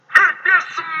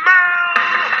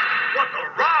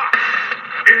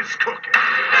is cooking.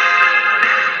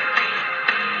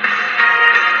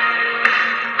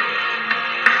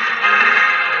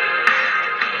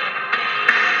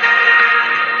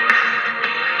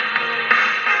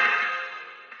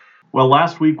 Well,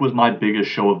 last week was my biggest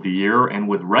show of the year, and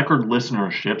with record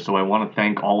listenership, so I want to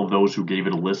thank all of those who gave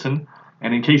it a listen.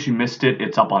 And in case you missed it,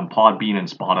 it's up on Podbean and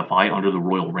Spotify under the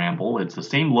Royal Ramble. It's the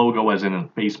same logo as in a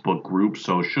Facebook group,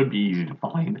 so it should be easy to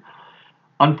find.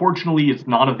 Unfortunately, it's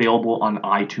not available on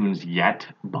iTunes yet,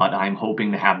 but I'm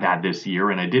hoping to have that this year,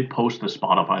 and I did post the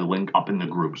Spotify link up in the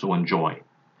group, so enjoy.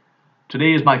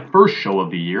 Today is my first show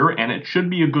of the year, and it should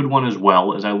be a good one as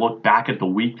well as I look back at the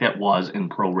week that was in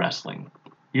pro wrestling.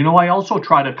 You know, I also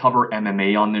try to cover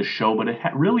MMA on this show, but it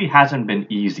really hasn't been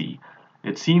easy.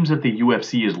 It seems that the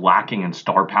UFC is lacking in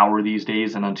star power these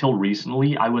days, and until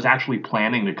recently, I was actually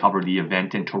planning to cover the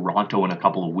event in Toronto in a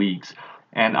couple of weeks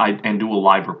and do a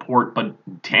live report, but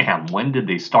damn, when did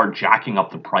they start jacking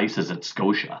up the prices at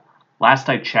Scotia? Last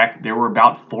I checked, there were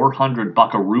about 400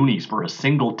 buckaroonies for a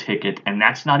single ticket, and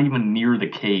that's not even near the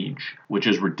cage, which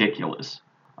is ridiculous.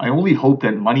 I only hope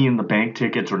that Money in the Bank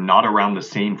tickets are not around the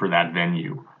same for that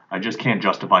venue. I just can't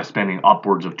justify spending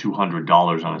upwards of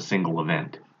 $200 on a single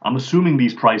event. I'm assuming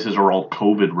these prices are all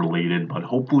COVID related, but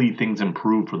hopefully things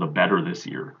improve for the better this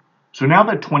year. So now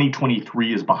that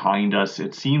 2023 is behind us,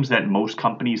 it seems that most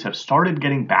companies have started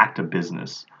getting back to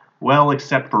business. Well,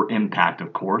 except for Impact,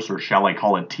 of course, or shall I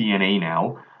call it TNA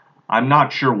now. I'm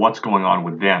not sure what's going on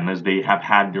with them, as they have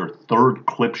had their third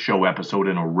clip show episode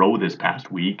in a row this past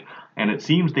week, and it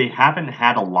seems they haven't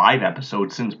had a live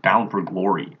episode since Bound for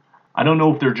Glory. I don't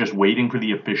know if they're just waiting for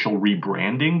the official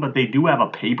rebranding, but they do have a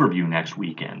pay-per-view next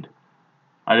weekend.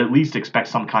 I'd at least expect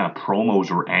some kind of promos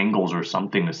or angles or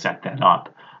something to set that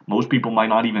up. Most people might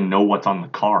not even know what's on the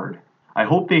card. I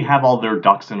hope they have all their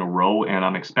ducks in a row, and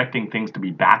I'm expecting things to be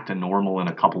back to normal in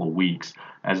a couple of weeks,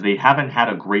 as they haven't had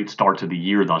a great start to the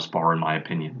year thus far in my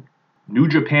opinion. New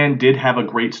Japan did have a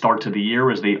great start to the year,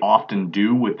 as they often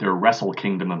do with their Wrestle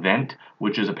Kingdom event,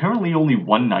 which is apparently only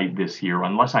one night this year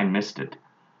unless I missed it.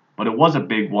 But it was a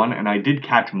big one, and I did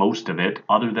catch most of it,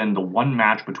 other than the one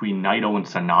match between Naito and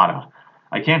Sonata.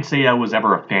 I can't say I was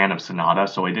ever a fan of Sonata,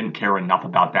 so I didn't care enough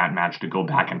about that match to go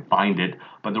back and find it,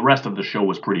 but the rest of the show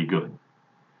was pretty good.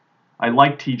 I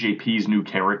like TJP's new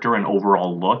character and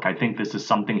overall look. I think this is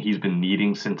something he's been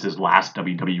needing since his last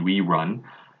WWE run.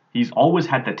 He's always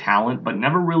had the talent, but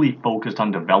never really focused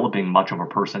on developing much of a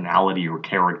personality or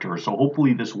character, so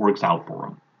hopefully this works out for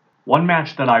him. One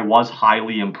match that I was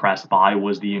highly impressed by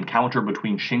was the encounter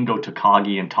between Shingo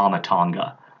Takagi and Tama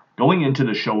Tonga. Going into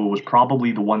the show, it was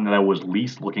probably the one that I was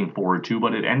least looking forward to,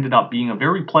 but it ended up being a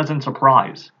very pleasant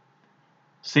surprise.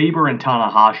 Sabre and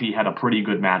Tanahashi had a pretty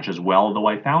good match as well, though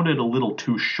I found it a little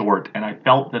too short, and I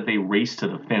felt that they raced to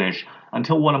the finish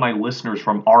until one of my listeners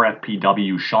from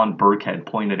RFPW, Sean Burkhead,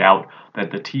 pointed out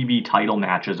that the TV title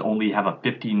matches only have a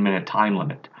 15-minute time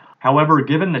limit. However,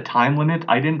 given the time limit,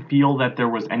 I didn't feel that there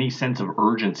was any sense of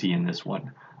urgency in this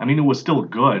one. I mean, it was still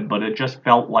good, but it just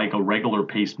felt like a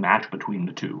regular-paced match between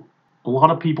the two. A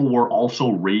lot of people were also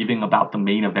raving about the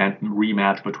main event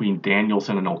rematch between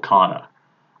Danielson and Okada.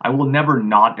 I will never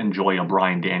not enjoy a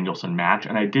Bryan Danielson match,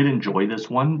 and I did enjoy this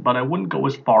one, but I wouldn't go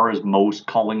as far as most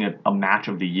calling it a match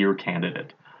of the year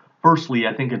candidate. Firstly,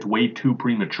 I think it's way too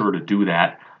premature to do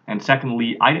that, and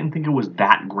secondly, I didn't think it was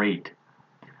that great.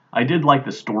 I did like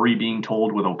the story being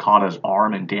told with Okada's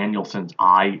arm and Danielson's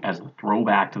eye as a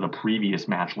throwback to the previous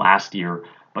match last year,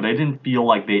 but I didn't feel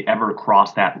like they ever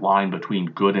crossed that line between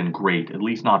good and great, at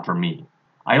least not for me.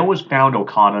 I always found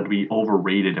Okada to be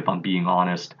overrated, if I'm being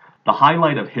honest. The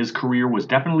highlight of his career was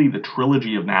definitely the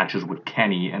trilogy of matches with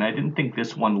Kenny, and I didn't think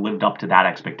this one lived up to that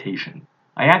expectation.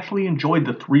 I actually enjoyed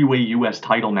the three-way US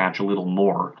title match a little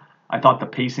more. I thought the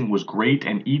pacing was great,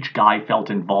 and each guy felt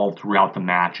involved throughout the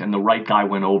match, and the right guy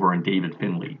went over in David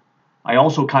Finlay. I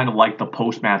also kind of liked the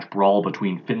post-match brawl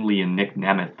between Finlay and Nick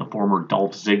Nemeth, the former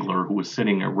Dolph Ziggler who was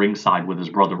sitting at ringside with his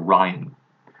brother Ryan.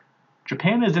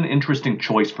 Japan is an interesting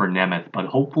choice for Nemeth, but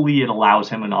hopefully it allows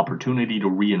him an opportunity to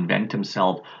reinvent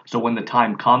himself, so when the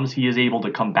time comes, he is able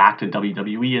to come back to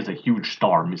WWE as a huge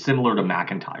star, similar to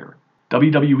McIntyre.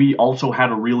 WWE also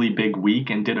had a really big week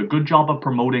and did a good job of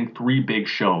promoting 3 big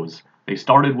shows. They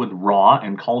started with Raw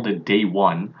and called it Day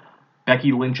 1.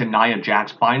 Becky Lynch and Nia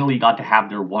Jax finally got to have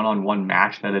their one-on-one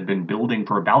match that had been building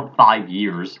for about 5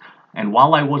 years, and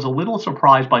while I was a little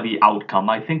surprised by the outcome,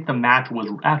 I think the match was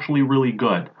actually really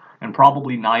good, and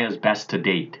probably Nia's best to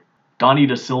date. Donnie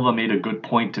Da Silva made a good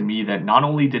point to me that not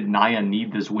only did Nia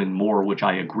need this win more, which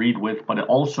I agreed with, but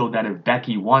also that if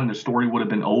Becky won, the story would have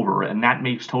been over, and that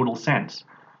makes total sense.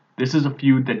 This is a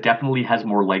feud that definitely has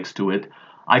more legs to it.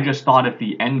 I just thought if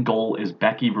the end goal is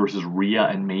Becky versus Rhea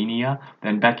and Mania,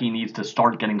 then Becky needs to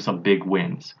start getting some big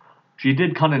wins. She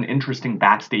did cut an interesting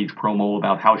backstage promo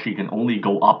about how she can only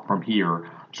go up from here,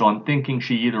 so I'm thinking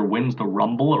she either wins the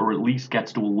Rumble or at least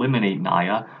gets to eliminate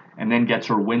Nia, and then gets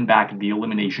her win back at the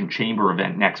Elimination Chamber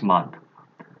event next month.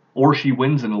 Or she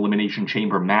wins an Elimination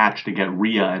Chamber match to get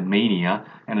Rhea and Mania,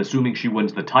 and assuming she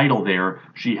wins the title there,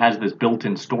 she has this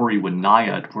built-in story with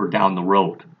Nia for down the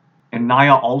road. And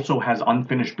Nia also has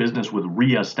unfinished business with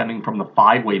Rhea stemming from the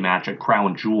five-way match at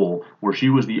Crown Jewel, where she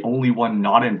was the only one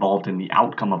not involved in the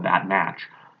outcome of that match.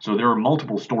 So there are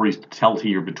multiple stories to tell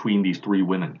here between these three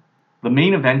women. The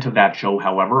main event of that show,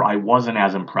 however, I wasn't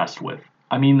as impressed with.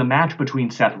 I mean, the match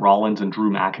between Seth Rollins and Drew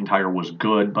McIntyre was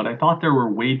good, but I thought there were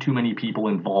way too many people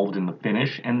involved in the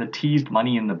finish, and the teased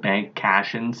Money in the Bank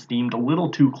cash-ins seemed a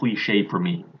little too cliche for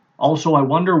me. Also, I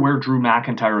wonder where Drew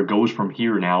McIntyre goes from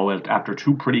here now after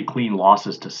two pretty clean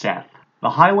losses to Seth. The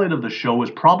highlight of the show is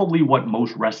probably what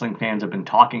most wrestling fans have been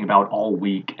talking about all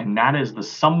week, and that is the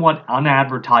somewhat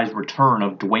unadvertised return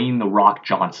of Dwayne "The Rock"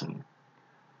 Johnson.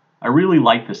 I really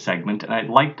liked this segment, and I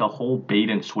liked the whole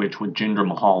bait and switch with Jinder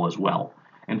Mahal as well.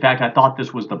 In fact, I thought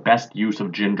this was the best use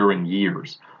of Jinder in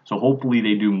years, so hopefully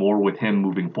they do more with him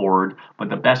moving forward, but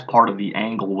the best part of the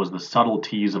angle was the subtle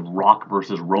tease of Rock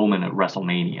versus Roman at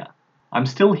WrestleMania. I'm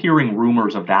still hearing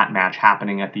rumors of that match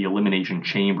happening at the Elimination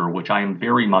Chamber, which I am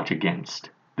very much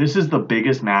against. This is the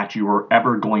biggest match you are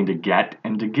ever going to get,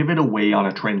 and to give it away on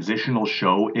a transitional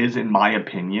show is, in my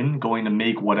opinion, going to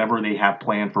make whatever they have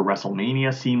planned for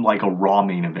WrestleMania seem like a Raw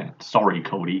main event. Sorry,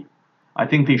 Cody. I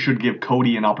think they should give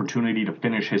Cody an opportunity to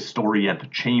finish his story at the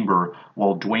Chamber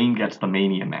while Dwayne gets the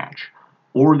Mania match.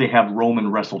 Or they have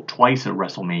Roman wrestle twice at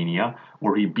WrestleMania,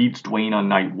 where he beats Dwayne on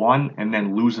night 1 and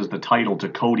then loses the title to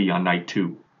Cody on night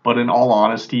 2. But in all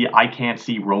honesty, I can't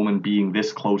see Roman being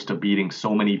this close to beating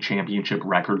so many championship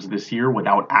records this year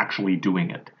without actually doing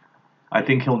it. I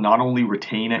think he'll not only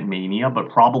retain at Mania, but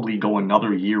probably go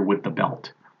another year with the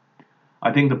belt.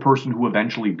 I think the person who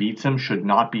eventually beats him should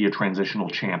not be a transitional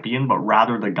champion, but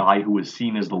rather the guy who is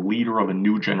seen as the leader of a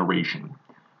new generation.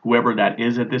 Whoever that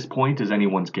is at this point is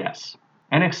anyone's guess.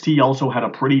 NXT also had a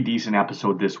pretty decent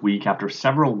episode this week after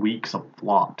several weeks of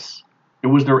flops. It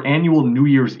was their annual New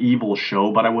Year's Evil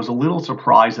show, but I was a little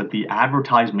surprised that the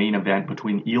advertised main event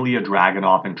between Ilya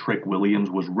Dragunov and Trick Williams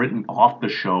was written off the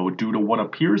show due to what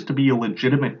appears to be a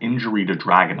legitimate injury to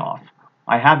Dragunov.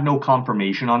 I have no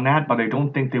confirmation on that, but I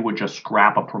don't think they would just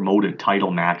scrap a promoted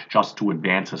title match just to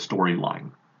advance a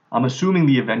storyline. I'm assuming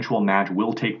the eventual match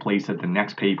will take place at the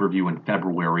next pay-per-view in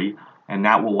February, and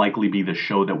that will likely be the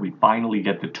show that we finally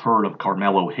get the turn of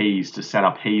Carmelo Hayes to set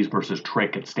up Hayes versus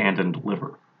Trick at Stand and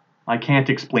Deliver. I can't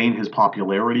explain his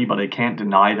popularity, but I can't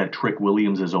deny that Trick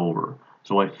Williams is over,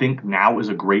 so I think now is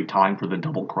a great time for the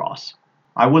double cross.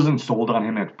 I wasn't sold on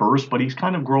him at first, but he's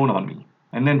kind of grown on me.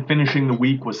 And then finishing the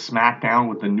week was SmackDown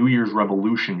with the New Year's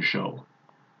Revolution show.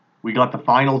 We got the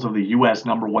finals of the US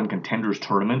No. 1 Contenders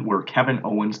Tournament where Kevin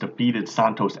Owens defeated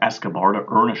Santos Escobar to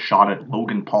earn a shot at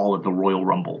Logan Paul at the Royal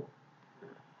Rumble.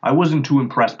 I wasn't too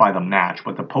impressed by the match,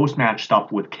 but the post-match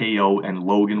stuff with KO and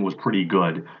Logan was pretty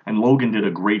good, and Logan did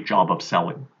a great job of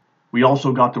selling. We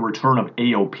also got the return of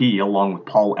AOP along with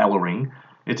Paul Ellering.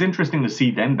 It's interesting to see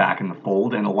them back in the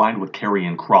fold and aligned with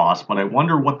Karrion Kross, but I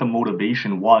wonder what the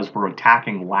motivation was for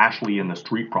attacking Lashley and the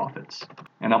Street Profits.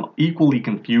 And I'm equally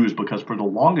confused because for the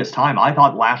longest time I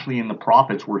thought Lashley and the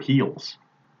Profits were heels,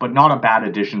 but not a bad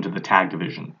addition to the tag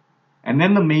division. And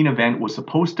then the main event was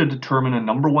supposed to determine a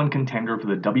number 1 contender for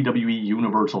the WWE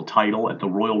Universal title at the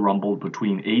Royal Rumble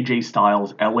between AJ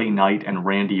Styles, LA Knight, and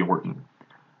Randy Orton.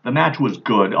 The match was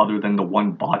good other than the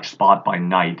one botched spot by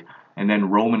Knight, and then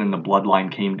Roman and the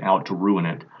Bloodline came out to ruin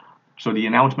it. So the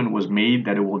announcement was made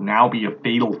that it will now be a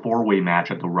fatal 4-way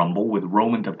match at the Rumble, with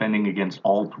Roman defending against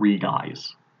all 3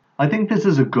 guys. I think this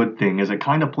is a good thing as it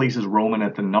kind of places Roman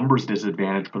at the numbers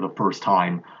disadvantage for the first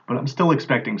time, but I'm still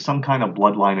expecting some kind of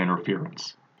Bloodline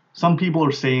interference. Some people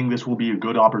are saying this will be a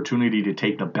good opportunity to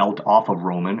take the belt off of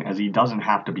Roman as he doesn't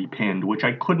have to be pinned, which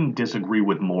I couldn't disagree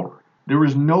with more. There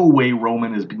is no way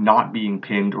Roman is not being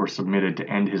pinned or submitted to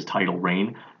end his title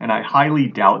reign, and I highly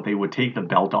doubt they would take the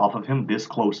belt off of him this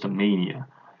close to Mania,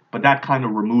 but that kind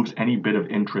of removes any bit of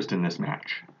interest in this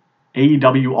match.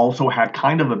 AEW also had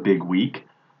kind of a big week.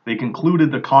 They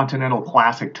concluded the Continental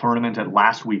Classic tournament at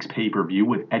last week's pay-per-view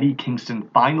with Eddie Kingston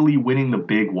finally winning the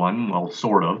big one, well,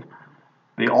 sort of.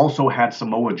 They also had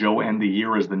Samoa Joe end the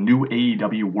year as the new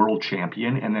AEW World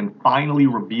Champion, and then finally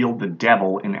revealed the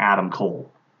Devil in Adam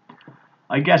Cole.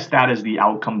 I guess that is the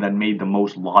outcome that made the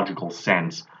most logical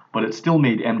sense, but it still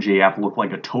made MJF look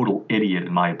like a total idiot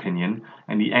in my opinion,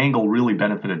 and the angle really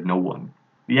benefited no one.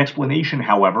 The explanation,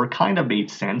 however, kind of made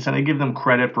sense, and I give them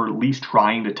credit for at least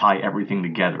trying to tie everything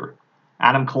together.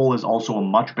 Adam Cole is also a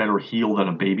much better heel than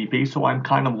a babyface, so I'm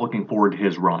kind of looking forward to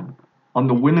his run. On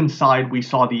the women's side, we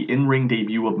saw the in-ring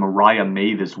debut of Mariah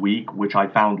May this week, which I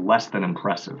found less than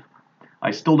impressive.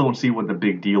 I still don't see what the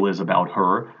big deal is about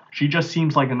her. She just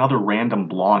seems like another random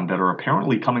blonde that are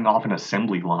apparently coming off an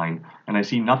assembly line, and I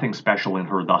see nothing special in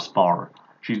her thus far.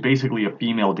 She's basically a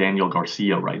female Daniel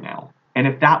Garcia right now. And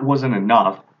if that wasn't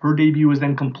enough, her debut is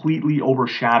then completely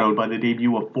overshadowed by the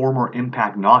debut of former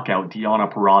Impact Knockout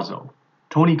Deonna Purrazzo.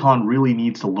 Tony Khan really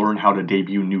needs to learn how to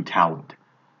debut new talent.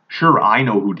 Sure, I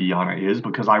know who Deonna is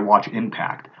because I watch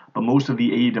Impact, but most of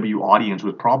the AEW audience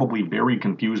was probably very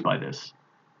confused by this.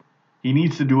 He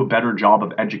needs to do a better job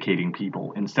of educating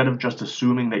people, instead of just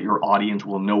assuming that your audience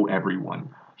will know everyone.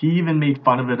 He even made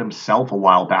fun of it himself a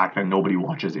while back that nobody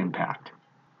watches Impact.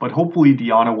 But hopefully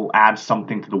Deonna will add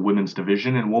something to the women's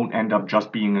division and won't end up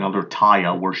just being another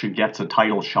Taya where she gets a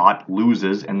title shot,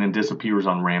 loses, and then disappears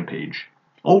on Rampage.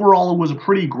 Overall, it was a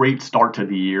pretty great start to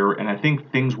the year, and I think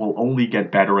things will only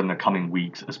get better in the coming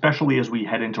weeks, especially as we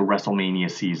head into WrestleMania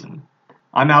season.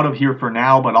 I'm out of here for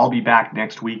now, but I'll be back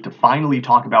next week to finally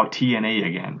talk about TNA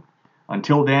again.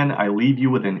 Until then, I leave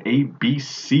you with an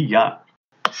ABC.